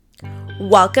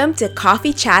Welcome to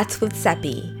Coffee Chats with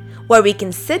Seppi, where we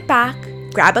can sit back,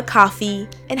 grab a coffee,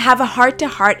 and have a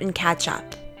heart-to-heart and catch up.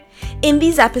 In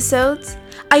these episodes,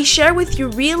 I share with you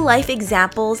real-life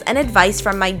examples and advice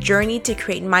from my journey to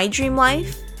create my dream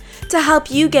life to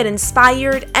help you get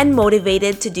inspired and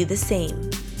motivated to do the same.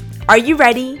 Are you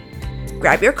ready?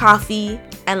 Grab your coffee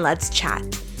and let's chat.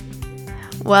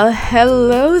 Well,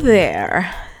 hello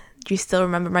there. Do you still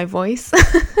remember my voice?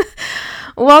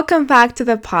 Welcome back to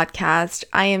the podcast.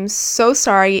 I am so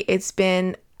sorry. It's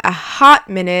been a hot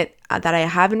minute that I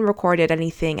haven't recorded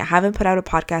anything. I haven't put out a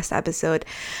podcast episode,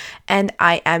 and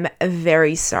I am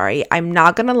very sorry. I'm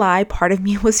not gonna lie. Part of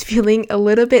me was feeling a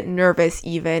little bit nervous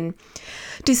even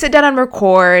to sit down and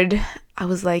record. I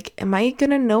was like, am I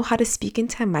gonna know how to speak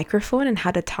into a microphone and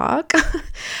how to talk?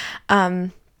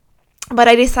 But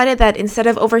I decided that instead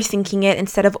of overthinking it,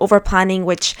 instead of overplanning,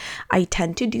 which I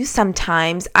tend to do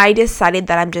sometimes, I decided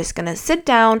that I'm just going to sit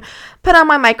down, put on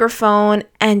my microphone,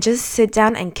 and just sit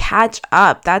down and catch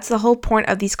up. That's the whole point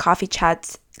of these coffee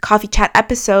chat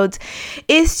episodes,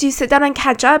 is to sit down and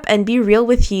catch up and be real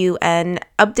with you and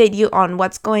update you on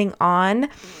what's going on,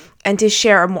 and to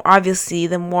share obviously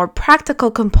the more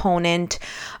practical component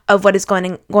of what is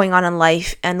going on in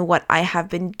life and what I have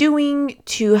been doing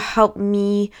to help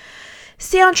me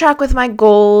stay on track with my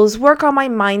goals, work on my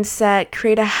mindset,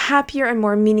 create a happier and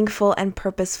more meaningful and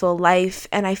purposeful life.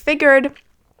 And I figured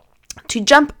to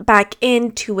jump back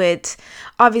into it,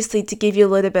 obviously to give you a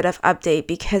little bit of update,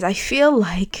 because I feel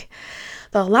like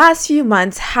the last few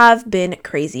months have been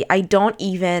crazy. I don't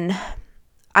even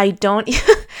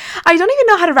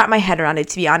know how to wrap my head around it,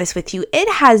 to be honest with you. It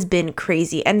has been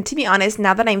crazy. And to be honest,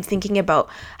 now that I'm thinking about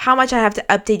how much I have to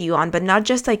update you on, but it's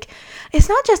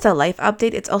not just a life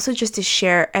update, it's also just to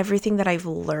share everything that I've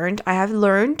learned. I have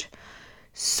learned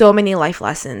so many life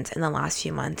lessons in the last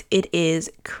few months. It is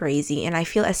crazy. And I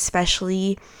feel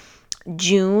especially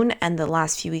June and the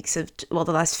last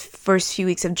first few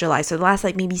weeks of July, so the last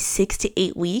maybe 6 to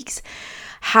 8 weeks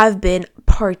have been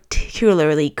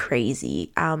particularly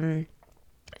crazy.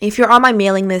 If you're on my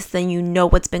mailing list, then you know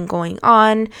what's been going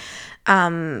on.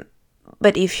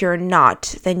 But if you're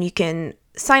not, then you can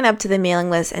sign up to the mailing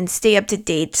list and stay up to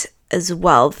date as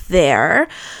well there.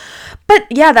 But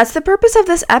yeah, that's the purpose of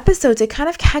this episode, to kind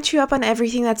of catch you up on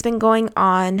everything that's been going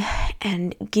on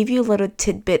and give you a little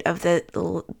tidbit of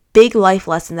the big life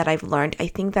lesson that I've learned. I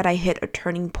think that I hit a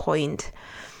turning point.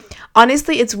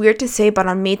 Honestly, it's weird to say, but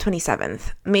on May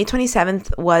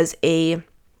 27th was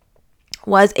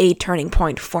a turning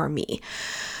point for me.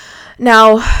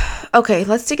 Now, okay,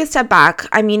 let's take a step back.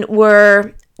 I mean,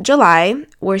 we're July.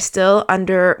 We're still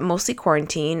under mostly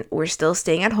quarantine. We're still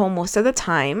staying at home most of the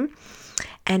time.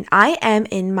 And I am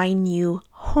in my new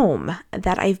home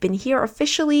that I've been here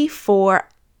officially for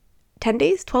 10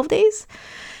 days, 12 days.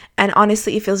 And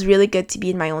honestly, it feels really good to be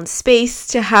in my own space,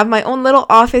 to have my own little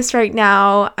office right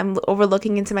now. I'm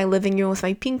overlooking into my living room with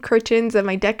my pink curtains and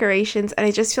my decorations, and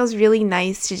it just feels really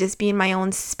nice to just be in my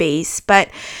own space.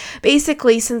 But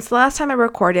basically, since the last time I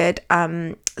recorded,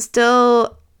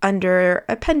 still under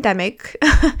a pandemic,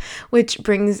 which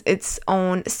brings its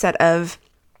own set of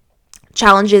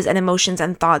challenges and emotions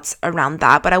and thoughts around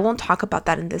that, but I won't talk about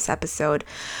that in this episode.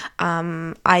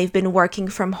 I've been working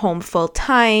from home full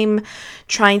time,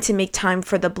 trying to make time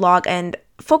for the blog and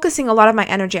focusing a lot of my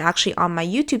energy actually on my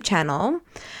YouTube channel,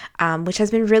 which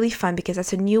has been really fun because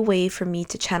that's a new way for me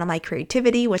to channel my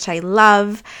creativity, which I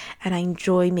love, and I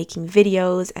enjoy making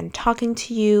videos and talking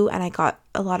to you, and I got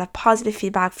a lot of positive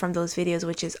feedback from those videos,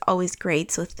 which is always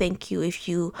great. So thank you if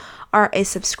you are a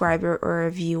subscriber or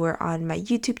a viewer on my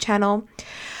YouTube channel.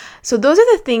 So those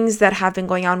are the things that have been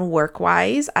going on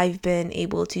work-wise. I've been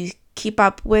able to keep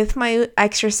up with my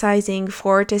exercising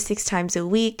 4 to 6 times a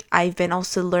week. I've been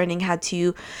also learning how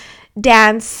to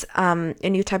dance, a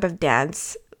new type of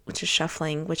dance, which is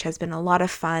shuffling, which has been a lot of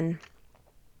fun.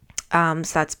 So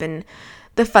that's been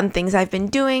the fun things I've been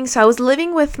doing. So I was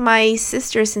living with my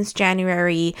sister since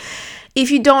January. If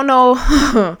you don't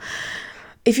know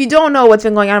what's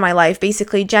been going on in my life,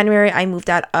 basically January I moved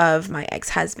out of my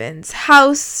ex-husband's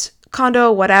house,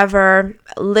 condo, whatever,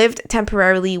 lived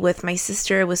temporarily with my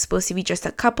sister. It was supposed to be just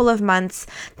a couple of months.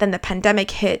 Then the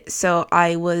pandemic hit, so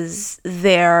I was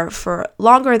there for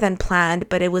longer than planned,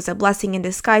 but it was a blessing in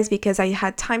disguise because I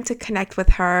had time to connect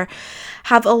with her,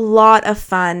 have a lot of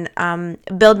fun,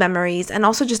 build memories, and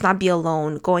also just not be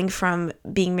alone. Going from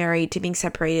being married to being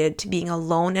separated to being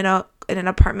alone in an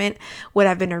apartment would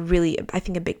have been a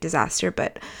big disaster,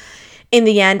 but in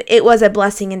the end, it was a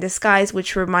blessing in disguise,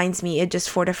 which reminds me, it just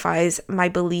fortifies my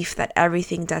belief that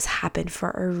everything does happen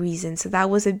for a reason. So that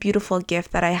was a beautiful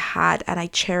gift that I had, and I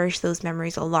cherish those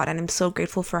memories a lot. And I'm so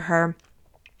grateful for her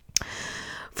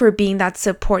for being that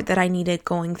support that I needed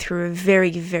going through a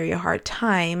very, very hard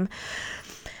time.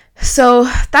 So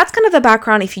that's kind of the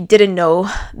background. If you didn't know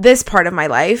this part of my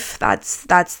life, that's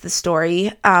the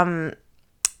story.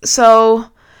 So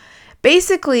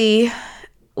basically,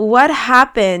 what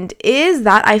happened is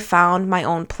that I found my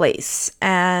own place,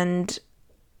 and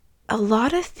a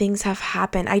lot of things have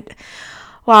happened.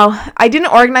 I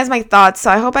didn't organize my thoughts,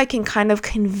 so I hope I can kind of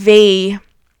convey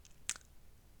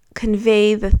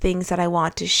the things that I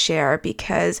want to share,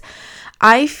 because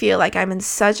I feel like I'm in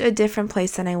such a different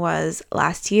place than I was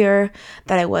last year,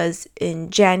 that I was in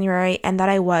January, and that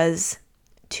I was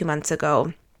 2 months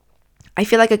ago. I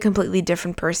feel like a completely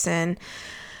different person.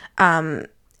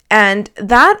 And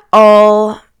that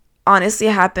all honestly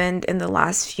happened in the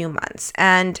last few months.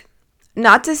 And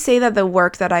not to say that the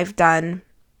work that I've done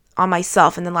on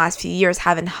myself in the last few years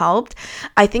haven't helped.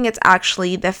 I think it's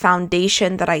actually the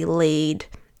foundation that I laid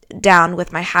down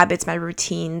with my habits, my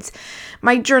routines,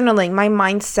 my journaling, my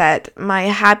mindset, my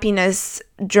happiness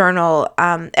journal,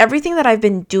 everything that I've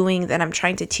been doing that I'm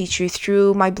trying to teach you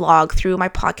through my blog, through my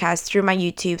podcast, through my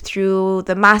YouTube, through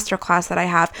the masterclass that I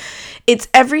have. It's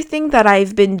everything that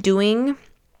I've been doing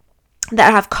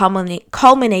that have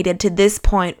culminated to this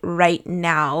point right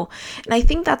now. And I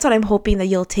think that's what I'm hoping that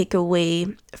you'll take away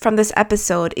from this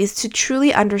episode, is to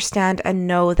truly understand and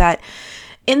know that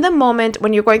in the moment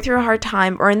when you're going through a hard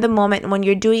time, or in the moment when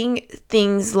you're doing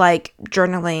things like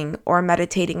journaling or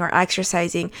meditating or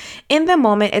exercising, in the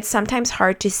moment, it's sometimes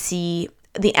hard to see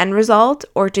the end result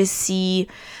or to see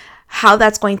how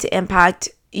that's going to impact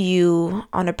you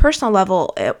on a personal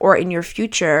level or in your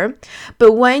future.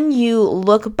 But when you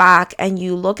look back and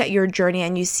you look at your journey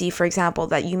and you see, for example,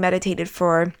 that you meditated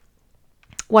for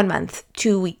 1 month,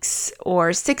 2 weeks,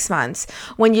 or 6 months,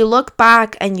 when you look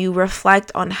back and you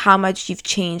reflect on how much you've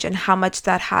changed and how much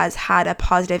that has had a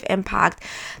positive impact,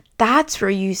 that's where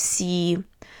you see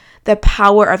the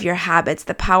power of your habits,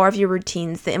 the power of your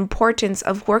routines, the importance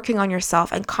of working on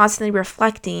yourself and constantly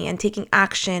reflecting and taking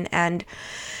action and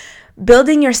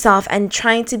building yourself and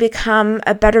trying to become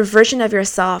a better version of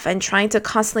yourself, and trying to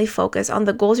constantly focus on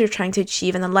the goals you're trying to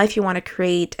achieve and the life you want to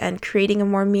create, and creating a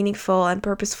more meaningful and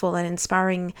purposeful and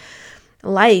inspiring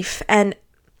life. And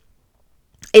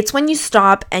it's when you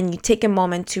stop and you take a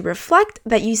moment to reflect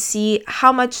that you see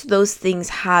how much those things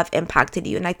have impacted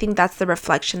you. And I think that's the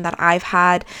reflection that I've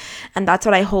had. And that's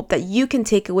what I hope that you can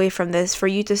take away from this, for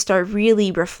you to start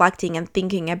really reflecting and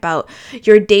thinking about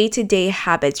your day-to-day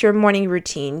habits, your morning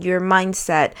routine, your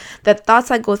mindset, the thoughts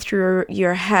that go through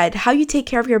your head, how you take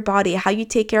care of your body, how you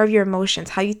take care of your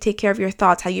emotions, how you take care of your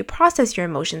thoughts, how you process your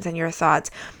emotions and your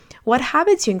thoughts, what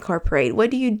habits you incorporate,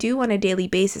 what do you do on a daily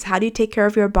basis, how do you take care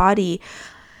of your body.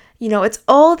 You know, it's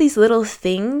all these little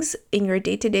things in your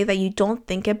day-to-day that you don't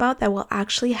think about that will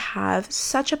actually have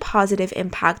such a positive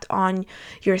impact on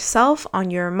yourself, on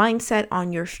your mindset,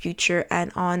 on your future,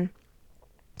 and on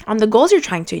the goals you're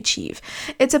trying to achieve.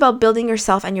 It's about building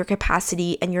yourself and your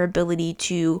capacity and your ability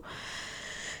to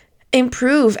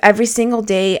improve every single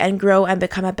day and grow and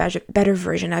become a better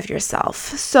version of yourself.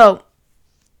 So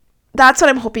that's what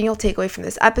I'm hoping you'll take away from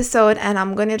this episode. And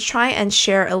I'm going to try and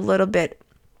share a little bit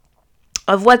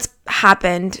of what's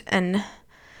happened and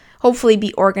hopefully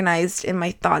be organized in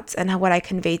my thoughts and what I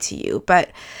convey to you. But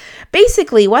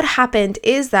basically what happened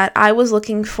is that I was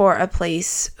looking for a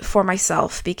place for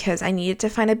myself because I needed to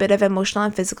find a bit of emotional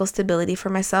and physical stability for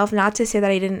myself. Not to say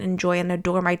that I didn't enjoy and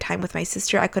adore my time with my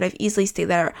sister. I could have easily stayed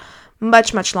there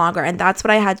much, much longer. And that's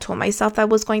what I had told myself that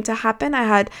was going to happen. I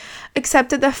had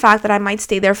accepted the fact that I might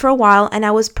stay there for a while, and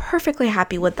I was perfectly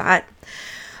happy with that.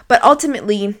 But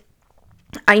ultimately,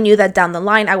 I knew that down the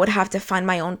line, I would have to find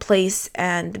my own place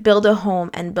and build a home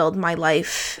and build my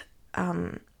life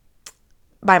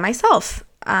by myself.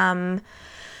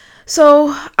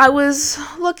 So I was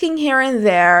looking here and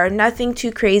there, nothing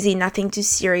too crazy, nothing too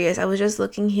serious. I was just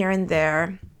looking here and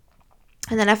there.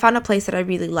 And then I found a place that I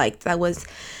really liked that was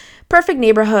perfect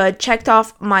neighborhood, checked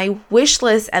off my wish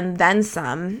list and then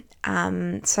some.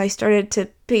 So I started to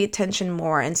pay attention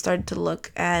more and started to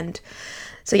look, and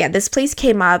so yeah, this place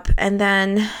came up, and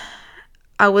then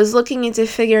I was looking into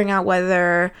figuring out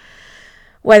whether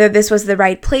this was the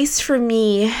right place for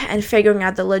me, and figuring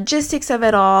out the logistics of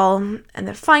it all and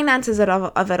the finances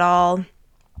of it all.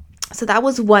 So that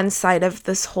was one side of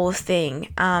this whole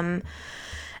thing. And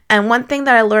one thing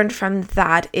that I learned from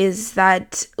that is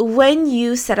that when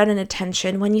you set out an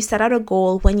intention, when you set out a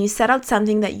goal, when you set out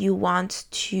something that you want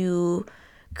to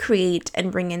create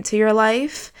and bring into your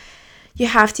life, you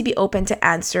have to be open to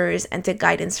answers and to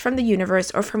guidance from the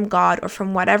universe or from God or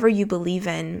from whatever you believe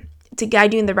in to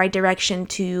guide you in the right direction,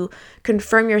 to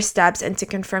confirm your steps and to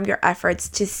confirm your efforts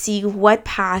to see what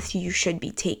path you should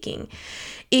be taking.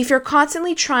 If you're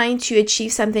constantly trying to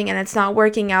achieve something and it's not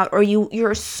working out, or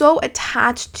you're so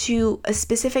attached to a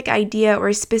specific idea or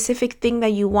a specific thing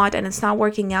that you want and it's not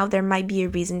working out, there might be a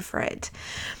reason for it.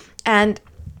 And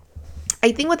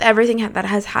I think with everything that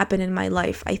has happened in my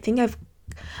life, I still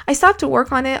have to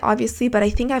work on it, obviously, but I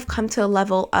think I've come to a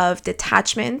level of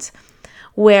detachment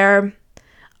where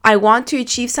I want to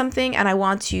achieve something and I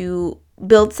want to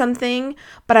build something,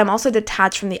 but I'm also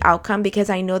detached from the outcome because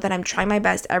I know that I'm trying my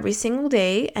best every single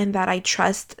day and that I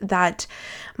trust that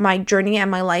my journey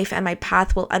and my life and my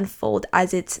path will unfold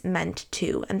as it's meant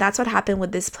to. And that's what happened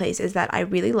with this place, is that I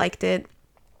really liked it.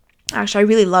 Actually, I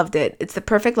really loved it. It's the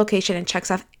perfect location and checks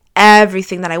off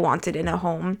everything that I wanted in a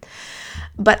home.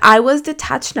 But I was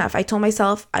detached enough. I told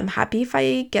myself, I'm happy if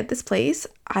I get this place.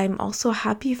 I'm also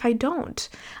happy if I don't.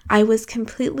 I was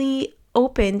completely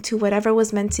open to whatever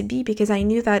was meant to be because I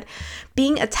knew that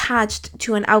being attached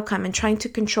to an outcome and trying to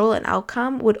control an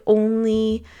outcome would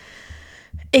only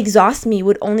exhaust me,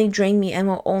 would only drain me, and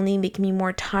will only make me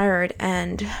more tired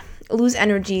and lose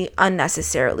energy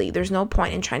unnecessarily. There's no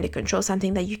point in trying to control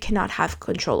something that you cannot have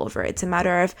control over. It's a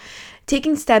matter of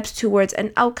taking steps towards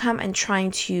an outcome and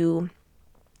trying to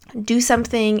do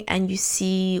something, and you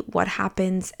see what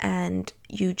happens and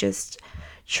you just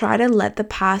try to let the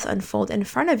path unfold in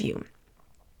front of you.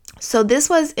 So this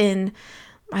was in,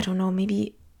 I don't know,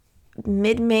 maybe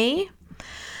mid-May.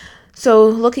 So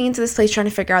looking into this place, trying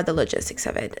to figure out the logistics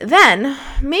of it. Then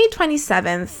May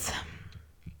 27th,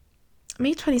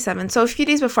 so a few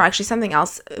days before, actually something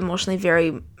else emotionally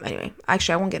anyway,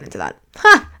 actually I won't get into that.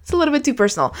 It's a little bit too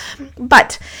personal.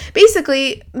 But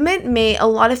basically, mid-May, a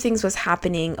lot of things was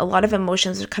happening. A lot of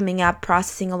emotions were coming up,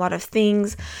 processing a lot of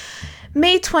things.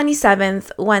 May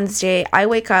 27th, Wednesday, I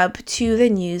wake up to the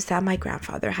news that my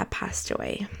grandfather had passed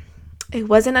away. It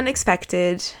wasn't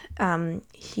unexpected.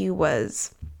 He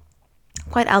was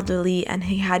quite elderly and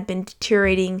he had been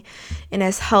deteriorating in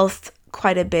his health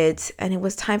quite a bit, and it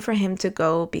was time for him to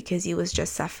go because he was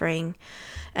just suffering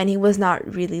and he was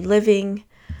not really living.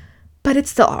 But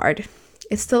it's still hard.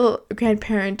 It's still a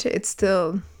grandparent. It's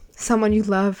still someone you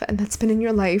love and that's been in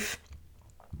your life.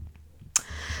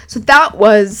 So that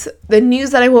was the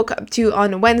news that I woke up to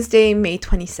on Wednesday, May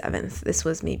 27th. This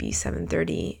was maybe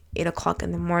 7:30, 8 o'clock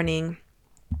in the morning.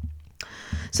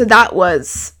 So that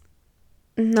was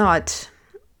not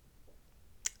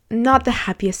the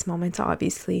happiest moment,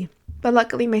 obviously. But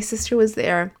luckily, my sister was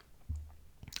there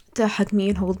to hug me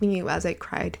and hold me as I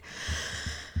cried.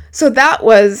 So that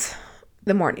was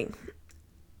the morning.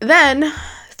 Then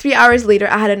 3 hours later,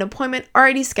 I had an appointment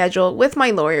already scheduled with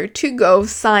my lawyer to go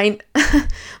sign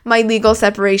my legal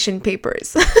separation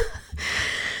papers.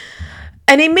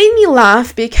 And it made me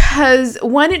laugh because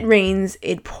when it rains,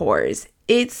 it pours.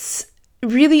 It's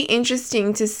really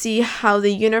interesting to see how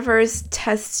the universe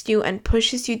tests you and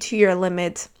pushes you to your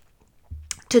limit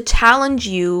to challenge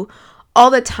you all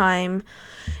the time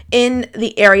in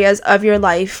the areas of your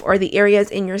life or the areas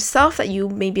in yourself that you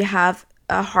maybe have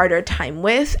a harder time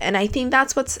with. And I think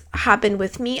that's what's happened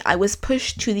with me. I was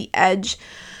pushed to the edge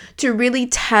to really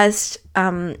test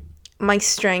my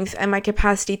strength and my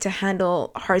capacity to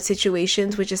handle hard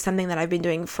situations, which is something that I've been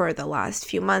doing for the last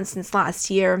few months, since last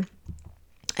year.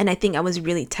 And I think I was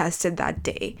really tested that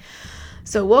day.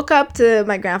 So woke up to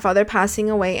my grandfather passing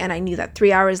away, and I knew that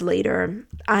 3 hours later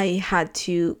I had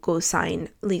to go sign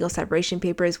legal separation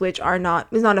papers, which is not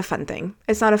a fun thing.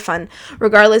 It's not a fun,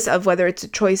 regardless of whether it's a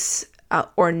choice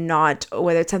or not, or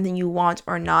whether it's something you want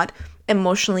or not.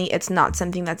 Emotionally, it's not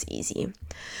something that's easy.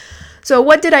 So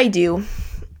what did I do?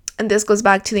 And this goes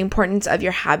back to the importance of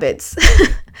your habits.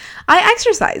 I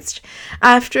exercised.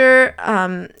 After,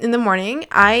 in the morning,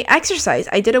 I exercised.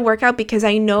 I did a workout because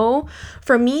I know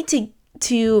for me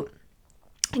to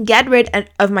get rid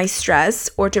of my stress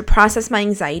or to process my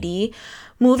anxiety,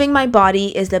 moving my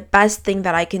body is the best thing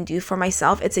that I can do for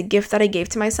myself. It's a gift that I gave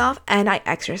to myself, and I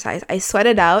exercise. I sweat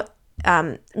it out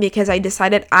because I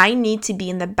decided I need to be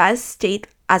in the best state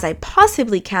as I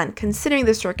possibly can, considering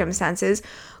the circumstances,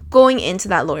 going into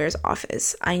that lawyer's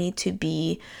office. I need to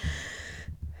be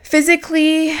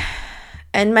physically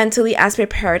and mentally as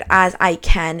prepared as I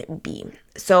can be.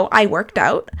 So I worked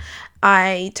out.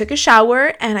 I took a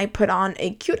shower and I put on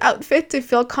a cute outfit to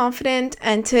feel confident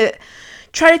and to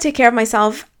try to take care of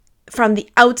myself from the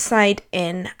outside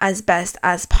in as best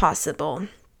as possible.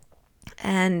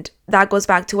 And that goes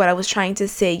back to what I was trying to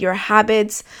say. Your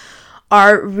habits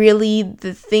are really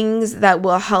the things that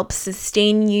will help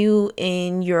sustain you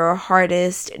in your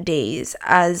hardest days.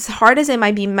 As hard as it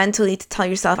might be mentally to tell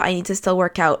yourself I need to still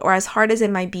work out, or as hard as it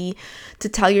might be to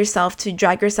tell yourself to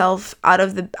drag yourself out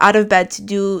of bed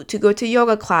to go to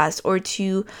yoga class, or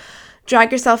to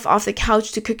drag yourself off the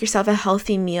couch to cook yourself a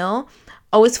healthy meal,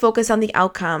 always focus on the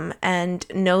outcome and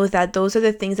know that those are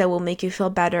the things that will make you feel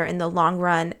better in the long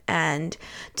run. And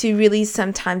to really,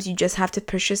 sometimes you just have to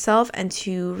push yourself and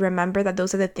to remember that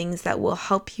those are the things that will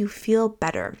help you feel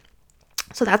better.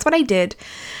 So that's what I did.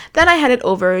 Then I headed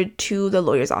over to the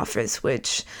lawyer's office,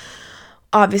 which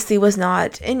obviously was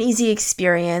not an easy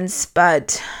experience,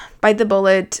 but bite the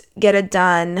bullet, get it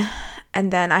done.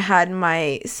 And then I had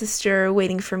my sister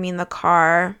waiting for me in the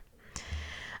car.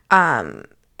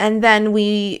 And then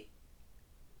we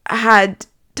had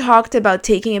talked about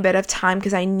taking a bit of time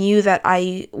because I knew that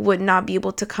I would not be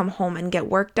able to come home and get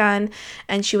work done.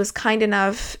 And she was kind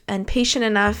enough and patient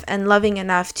enough and loving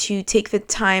enough to take the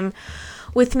time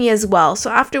with me as well.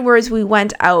 So afterwards, we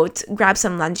went out, grabbed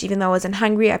some lunch. Even though I wasn't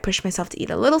hungry, I pushed myself to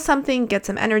eat a little something, get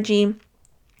some energy.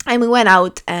 And we went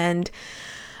out and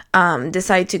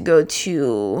decided to go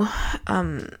to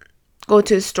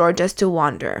a store just to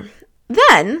wander.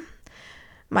 Then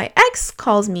my ex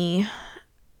calls me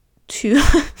to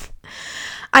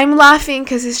I'm laughing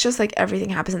because it's just like everything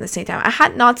happens in the same time. I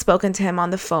had not spoken to him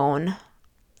on the phone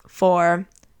for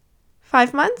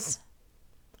 5 months.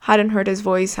 Hadn't heard his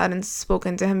voice, hadn't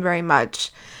spoken to him very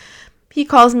much. He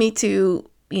calls me to,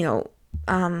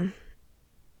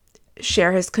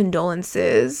 share his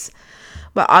condolences.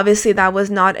 But obviously that was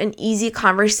not an easy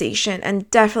conversation, and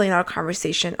definitely not a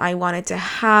conversation I wanted to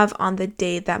have on the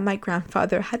day that my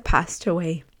grandfather had passed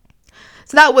away.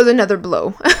 So that was another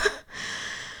blow.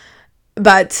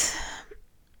 But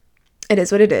it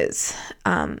is what it is.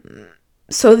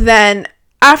 So then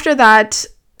after that,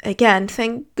 again,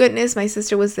 thank goodness my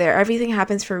sister was there. Everything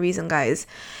happens for a reason, guys.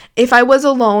 If I was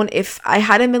alone, if I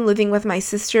hadn't been living with my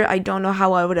sister, I don't know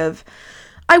how I would have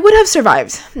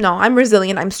survived. No, I'm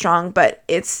resilient, I'm strong, but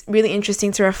it's really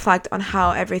interesting to reflect on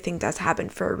how everything does happen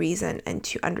for a reason, and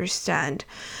to understand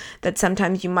that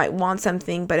sometimes you might want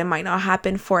something, but it might not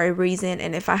happen for a reason.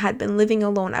 And if I had been living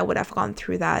alone, I would have gone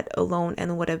through that alone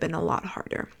and would have been a lot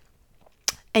harder.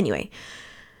 Anyway,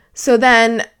 so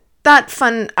then that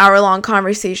fun hour-long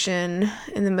conversation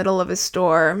in the middle of a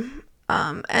store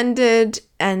ended,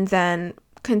 and then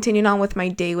continued on with my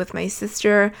day with my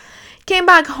sister. Came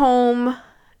back home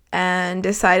and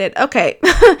decided, okay,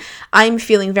 I'm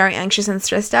feeling very anxious and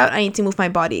stressed out. I need to move my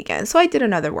body again. So I did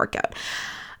another workout.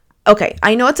 Okay,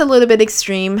 I know it's a little bit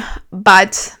extreme,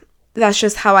 but that's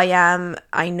just how I am.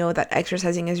 I know that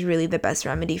exercising is really the best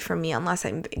remedy for me unless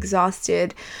I'm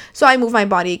exhausted. So I moved my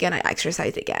body again. I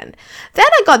exercised again. Then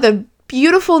I got the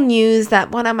beautiful news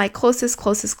that one of my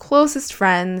closest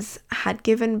friends had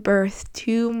given birth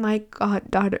to my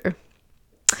goddaughter.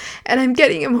 And I'm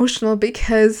getting emotional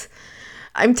because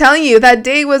I'm telling you, that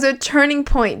day was a turning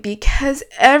point, because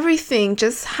everything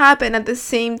just happened at the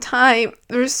same time.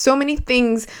 There were so many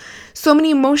things, so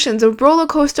many emotions, a roller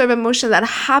coaster of emotions that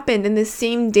happened in the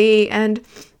same day. And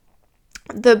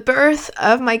the birth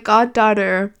of my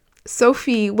goddaughter,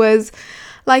 Sophie, was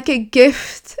like a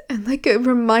gift and like a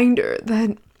reminder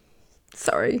that,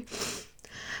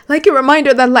 like a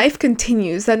reminder that life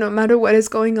continues, that no matter what is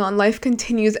going on, life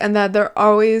continues, and that there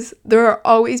are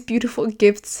always beautiful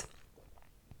gifts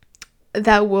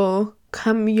that will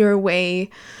come your way,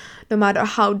 no matter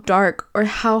how dark or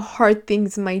how hard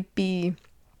things might be.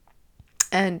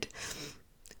 And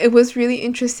it was really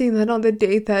interesting that on the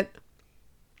day that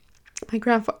my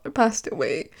grandfather passed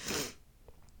away,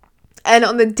 and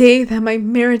on the day that my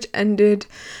marriage ended,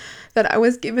 that I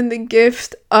was given the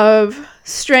gift of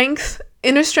strength,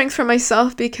 inner strength for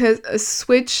myself, because a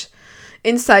switch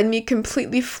inside me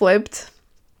completely flipped.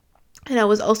 And I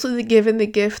was also given the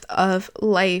gift of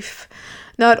life,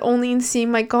 not only in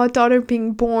seeing my goddaughter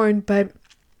being born, but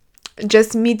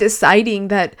just me deciding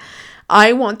that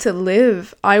I want to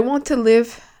live. I want to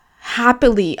live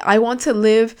happily. I want to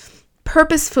live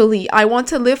purposefully. I want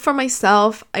to live for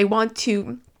myself. I want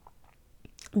to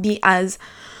be as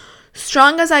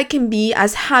strong as I can be,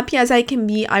 as happy as I can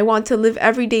be. I want to live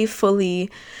every day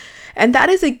fully. And that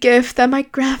is a gift that my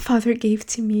grandfather gave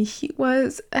to me. He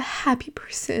was a happy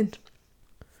person.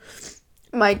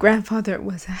 My grandfather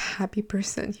was a happy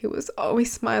person. He was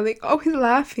always smiling, always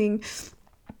laughing.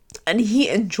 And he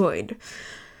enjoyed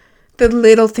the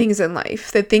little things in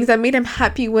life. The things that made him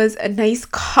happy was a nice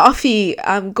coffee,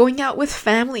 going out with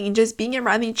family, and just being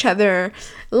around each other,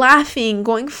 laughing,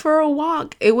 going for a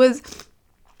walk. It was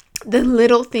the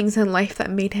little things in life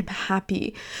that made him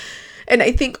happy. And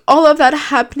I think all of that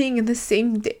happening in the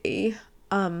same day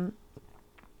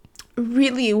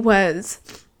really was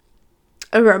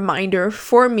a reminder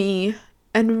for me,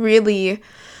 and really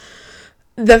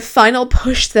the final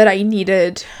push that I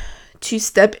needed to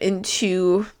step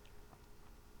into,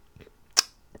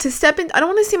 I don't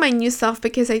want to say my new self,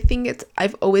 because I think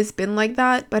I've always been like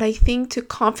that, but I think to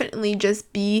confidently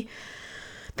just be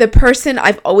the person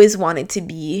I've always wanted to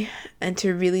be, and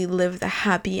to really live the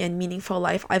happy and meaningful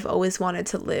life I've always wanted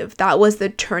to live. That was the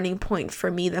turning point for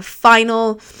me, the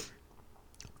final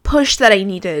push that I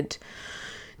needed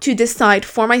to decide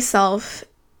for myself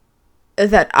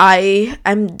that I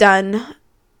am done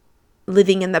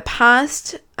living in the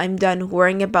past. I'm done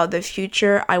worrying about the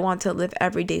future. I want to live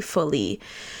every day fully.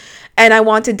 And I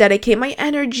want to dedicate my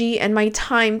energy and my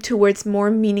time towards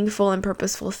more meaningful and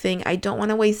purposeful thing. I don't want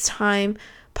to waste time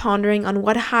pondering on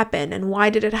what happened and why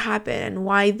did it happen and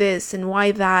why this and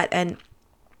why that, and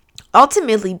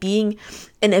ultimately being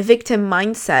in a victim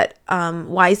mindset.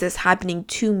 Why is this happening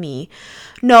to me?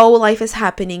 No, life is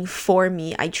happening for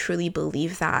me. I truly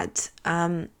believe that.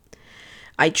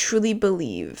 I truly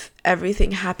believe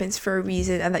everything happens for a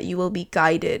reason, and that you will be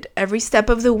guided every step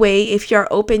of the way if you're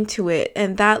open to it.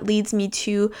 And that leads me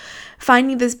to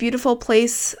finding this beautiful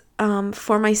place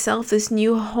for myself, this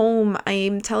new home. I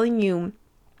am telling you,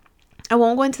 I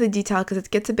won't go into the detail because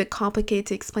it gets a bit complicated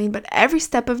to explain, but every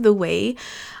step of the way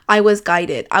I was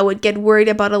guided. I would get worried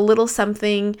about a little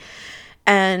something,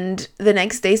 and the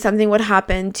next day something would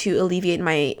happen to alleviate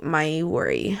my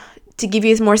worry. To give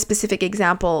you a more specific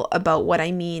example about what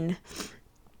I mean,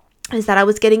 is that I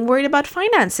was getting worried about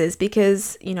finances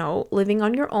because, living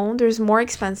on your own, there's more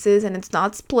expenses and it's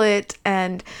not split,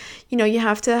 and, you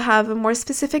have to have a more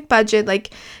specific budget.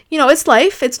 Like, it's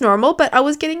life, it's normal, but I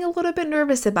was getting a little bit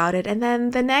nervous about it. And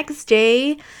then the next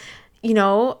day,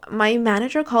 my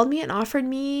manager called me and offered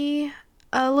me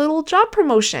a little job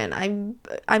promotion.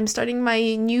 I'm starting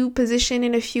my new position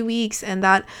in a few weeks, and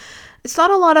that it's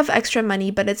not a lot of extra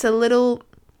money, but it's a little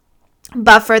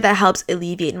buffer that helps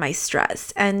alleviate my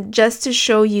stress. And just to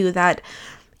show you that,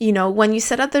 when you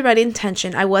set up the right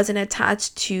intention, I wasn't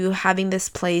attached to having this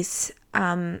place,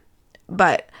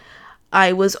 but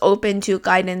I was open to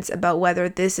guidance about whether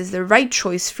this is the right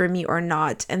choice for me or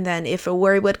not. And then if a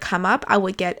worry would come up, I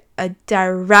would get a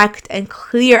direct and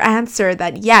clear answer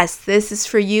that, yes, this is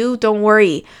for you. Don't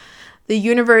worry. The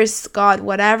universe, God,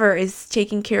 whatever, is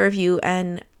taking care of you,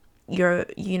 and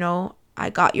I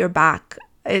got your back.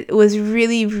 It was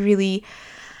really, really,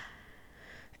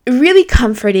 really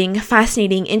comforting,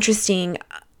 fascinating, interesting,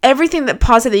 everything that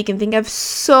positive you can think of.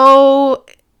 So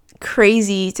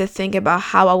crazy to think about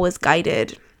how I was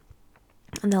guided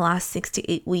in the last 6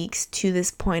 to 8 weeks to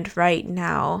this point right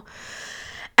now.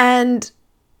 And,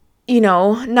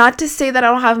 not to say that I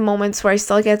don't have moments where I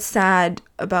still get sad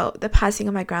about the passing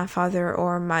of my grandfather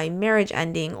or my marriage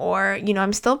ending, or,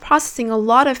 I'm still processing a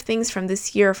lot of things from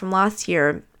this year, from last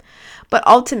year. But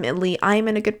ultimately, I'm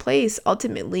in a good place.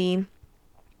 Ultimately,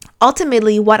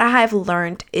 what I have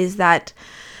learned is that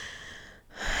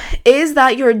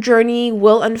your journey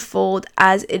will unfold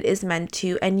as it is meant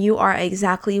to, and you are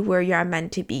exactly where you are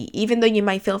meant to be. Even though you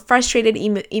might feel frustrated,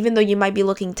 even though you might be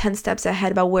looking 10 steps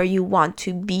ahead about where you want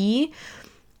to be,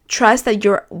 trust that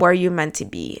you're where you're meant to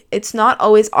be. It's not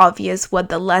always obvious what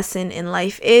the lesson in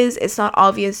life is. It's not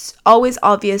always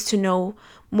to know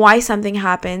why something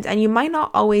happens, and you might not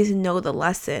always know the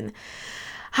lesson.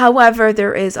 However,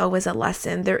 there is always a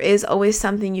lesson. There is always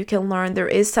something you can learn. There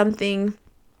is something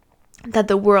that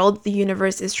the world, the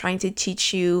universe is trying to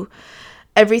teach you.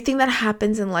 Everything that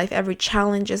happens in life, every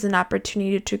challenge is an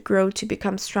opportunity to grow, to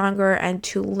become stronger, and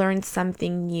to learn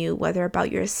something new, whether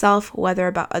about yourself, whether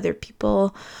about other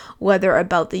people, whether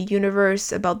about the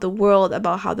universe, about the world,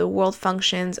 about how the world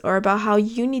functions, or about how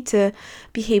you need to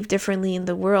behave differently in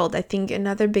the world. I think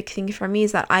another big thing for me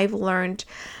is that I've learned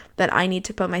that I need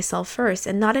to put myself first,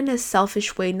 and not in a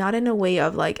selfish way, not in a way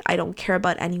of like, I don't care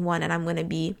about anyone and I'm going to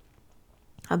be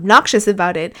obnoxious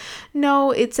about it.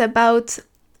 No, it's about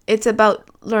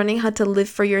learning how to live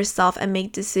for yourself and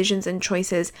make decisions and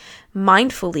choices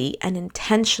mindfully and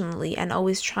intentionally, and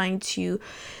always trying to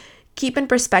keep in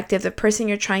perspective the person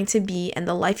you're trying to be and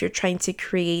the life you're trying to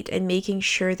create, and making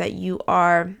sure that you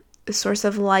are a source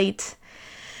of light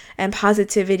and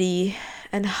positivity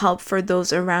and help for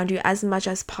those around you as much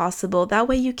as possible. That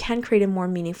way you can create a more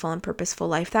meaningful and purposeful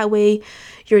life. That way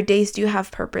your days do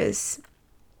have purpose,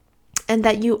 and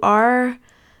that you are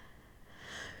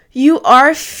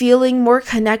feeling more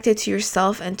connected to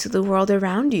yourself and to the world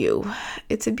around you.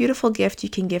 It's a beautiful gift you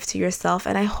can give to yourself.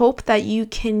 And I hope that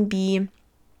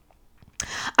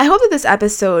this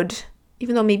episode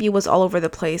even though maybe it was all over the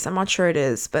place. I'm not sure it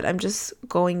is, but I'm just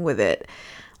going with it.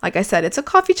 Like I said, it's a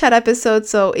coffee chat episode,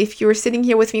 so if you were sitting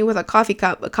here with me with a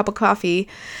cup of coffee,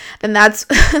 then that's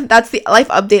that's the life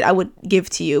update I would give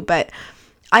to you. But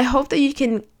I hope that you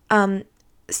can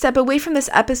step away from this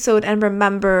episode and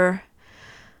remember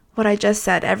what I just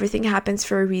said. Everything happens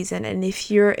for a reason, and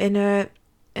if you're in a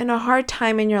hard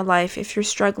time in your life, if you're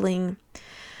struggling,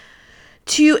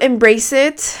 to embrace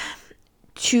it,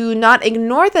 to not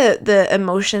ignore the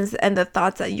emotions and the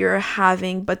thoughts that you're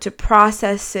having, but to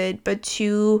process it, but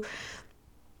to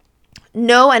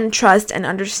know and trust and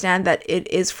understand that it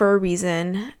is for a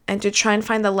reason, and to try and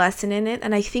find the lesson in it.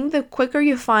 And I think the quicker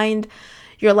you find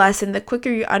your lesson, the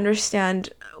quicker you understand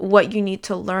what you need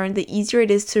to learn, the easier it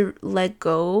is to let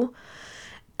go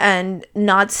and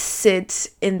not sit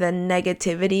in the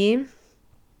negativity.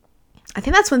 I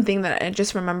think that's one thing that I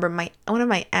just remember one of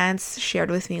my aunts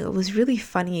shared with me. It was really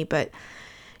funny, but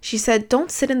she said, don't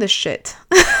sit in the shit.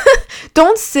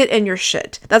 Don't sit in your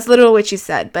shit. That's literally what she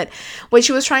said. But what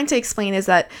she was trying to explain is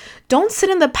that don't sit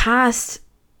in the past.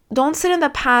 Don't sit in the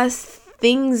past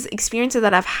things, experiences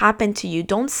that have happened to you.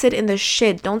 Don't sit in the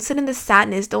shit. Don't sit in the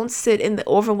sadness. Don't sit in the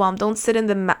overwhelm. Don't sit in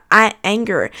the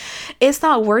anger. It's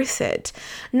not worth it.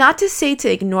 Not to say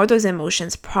to ignore those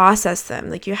emotions, process them.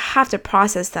 Like, you have to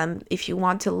process them if you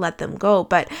want to let them go.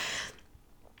 But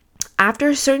after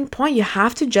a certain point, you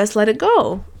have to just let it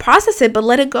go. Process it, but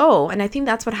let it go. And I think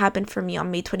that's what happened for me on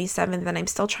May 27th. And I'm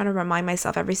still trying to remind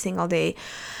myself every single day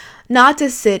not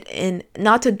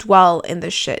to dwell in the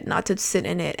shit, not to sit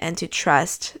in it, and to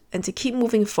trust and to keep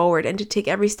moving forward, and to take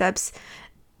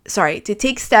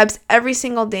steps every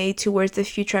single day towards the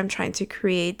future I'm trying to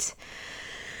create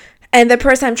and the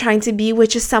person I'm trying to be,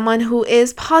 which is someone who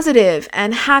is positive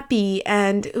and happy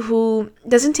and who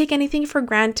doesn't take anything for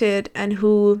granted, and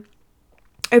who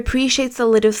appreciates the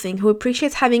little thing, who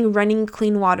appreciates having running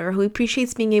clean water, who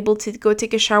appreciates being able to go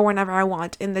take a shower whenever I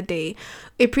want in the day,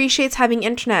 appreciates having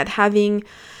internet, having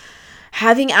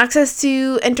access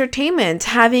to entertainment,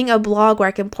 having a blog where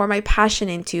I can pour my passion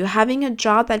into, having a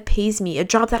job that pays me, a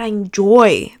job that I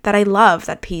enjoy, that I love,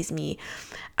 that pays me,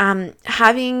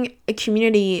 having a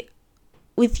community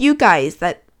with you guys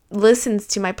that listens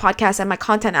to my podcast and my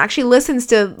content, actually listens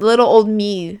to little old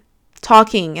me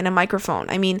talking in a microphone.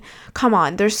 I mean, come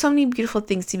on, there's so many beautiful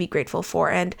things to be grateful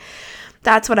for, and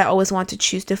that's what I always want to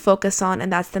choose to focus on,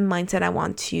 and that's the mindset I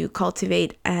want to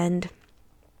cultivate. And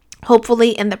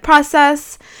hopefully in the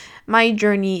process, my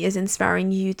journey is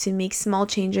inspiring you to make small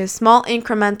changes, small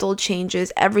incremental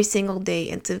changes every single day,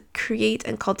 and to create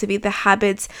and cultivate the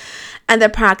habits and the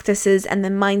practices and the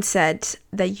mindset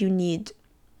that you need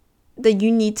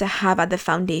to have at the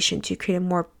foundation to create a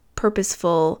more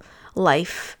purposeful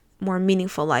life, more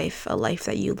meaningful life, a life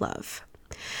that you love.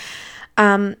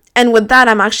 And with that,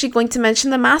 I'm actually going to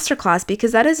mention the masterclass,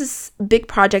 because that is this big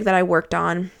project that I worked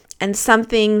on, and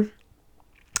something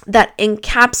that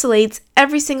encapsulates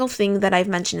every single thing that I've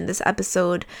mentioned in this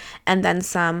episode and then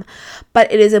some.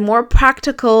 But it is a more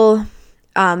practical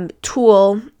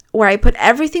tool where I put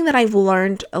everything that I've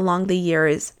learned along the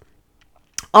years,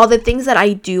 all the things that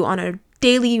I do on a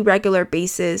daily, regular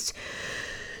basis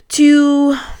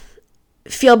to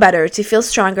feel better, to feel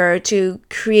stronger, to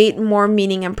create more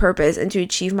meaning and purpose, and to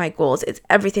achieve my goals. It's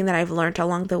everything that I've learned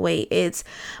along the way. It's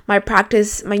my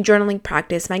practice, my journaling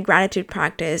practice, my gratitude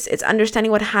practice. It's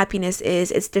understanding what happiness is.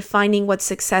 It's defining what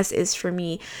success is for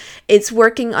me. It's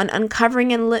working on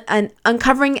uncovering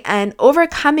and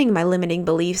overcoming my limiting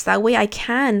beliefs. That way I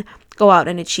can go out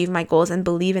and achieve my goals and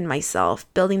believe in myself,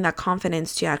 building that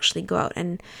confidence to actually go out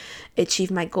and achieve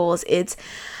my goals. It's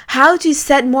how to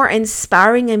set more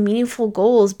inspiring and meaningful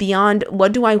goals beyond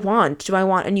what do I want? Do I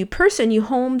want a new person, a new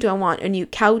home? Do I want a new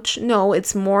couch? No,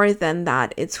 it's more than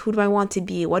that. It's who do I want to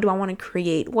be? What do I want to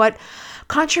create? What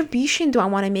contribution do I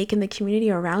want to make in the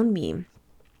community around me?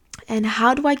 And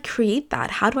how do I create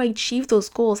that? How do I achieve those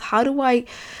goals? How do I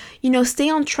stay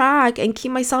on track and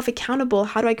keep myself accountable?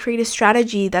 How do I create a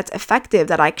strategy that's effective,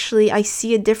 that actually I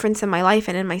see a difference in my life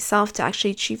and in myself to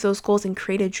actually achieve those goals and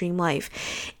create a dream life?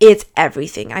 It's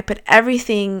everything. I put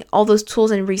everything, all those tools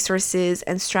and resources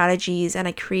and strategies, and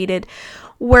I created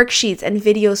worksheets and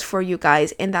videos for you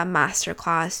guys in that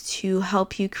masterclass to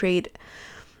help you create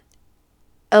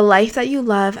a life that you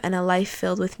love and a life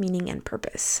filled with meaning and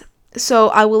purpose. So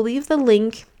I will leave the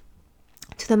link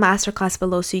to the masterclass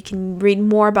below so you can read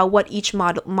more about what each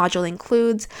module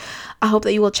includes. I hope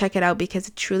that you will check it out, because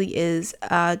it truly is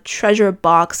a treasure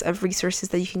box of resources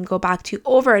that you can go back to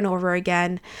over and over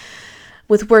again,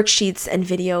 with worksheets and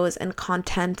videos and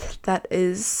content that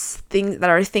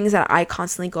are things that I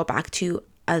constantly go back to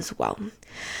as well.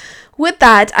 With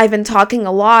that, I've been talking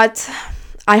a lot.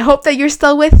 I hope that you're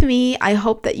still with me. I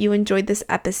hope that you enjoyed this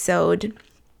episode.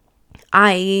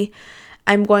 I'm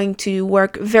going to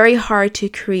work very hard to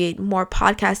create more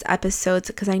podcast episodes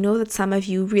because I know that some of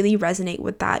you really resonate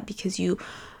with that because you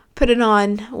put it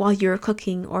on while you're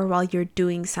cooking or while you're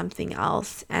doing something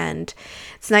else. And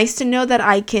it's nice to know that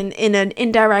I can, in an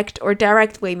indirect or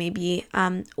direct way maybe,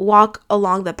 walk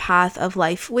along the path of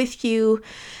life with you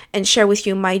and share with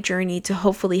you my journey to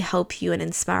hopefully help you and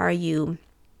inspire you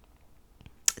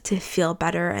to feel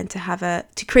better and to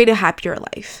create a happier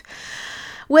life.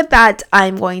 With that,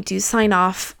 I'm going to sign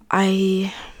off.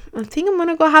 I think I'm going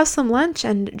to go have some lunch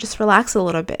and just relax a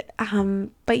little bit.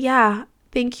 But yeah,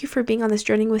 thank you for being on this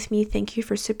journey with me. Thank you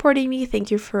for supporting me.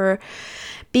 Thank you for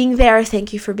being there.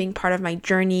 Thank you for being part of my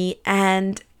journey.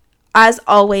 And as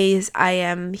always, I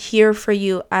am here for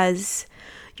you as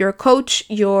your coach,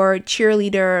 your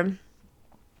cheerleader,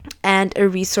 and a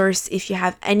resource if you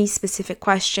have any specific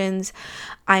questions.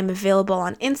 I'm available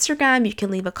on Instagram. You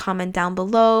can leave a comment down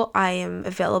below. I am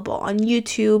available on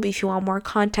YouTube if you want more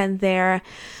content there.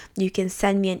 You can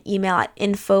send me an email at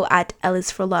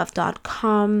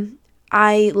info@ellisforlove.com.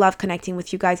 I love connecting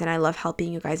with you guys and I love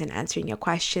helping you guys and answering your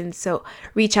questions. So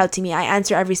reach out to me. I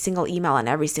answer every single email and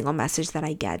every single message that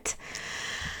I get.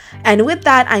 And with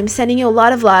that, I'm sending you a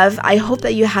lot of love. I hope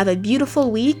that you have a beautiful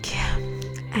week.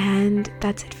 And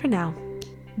that's it for now.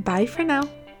 Bye for now.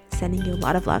 Sending you a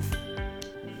lot of love.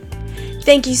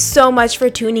 Thank you so much for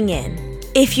tuning in.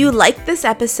 If you liked this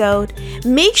episode,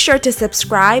 make sure to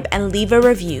subscribe and leave a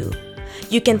review.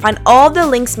 You can find all the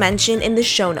links mentioned in the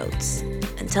show notes.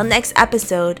 Until next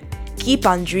episode, keep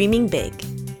on dreaming big.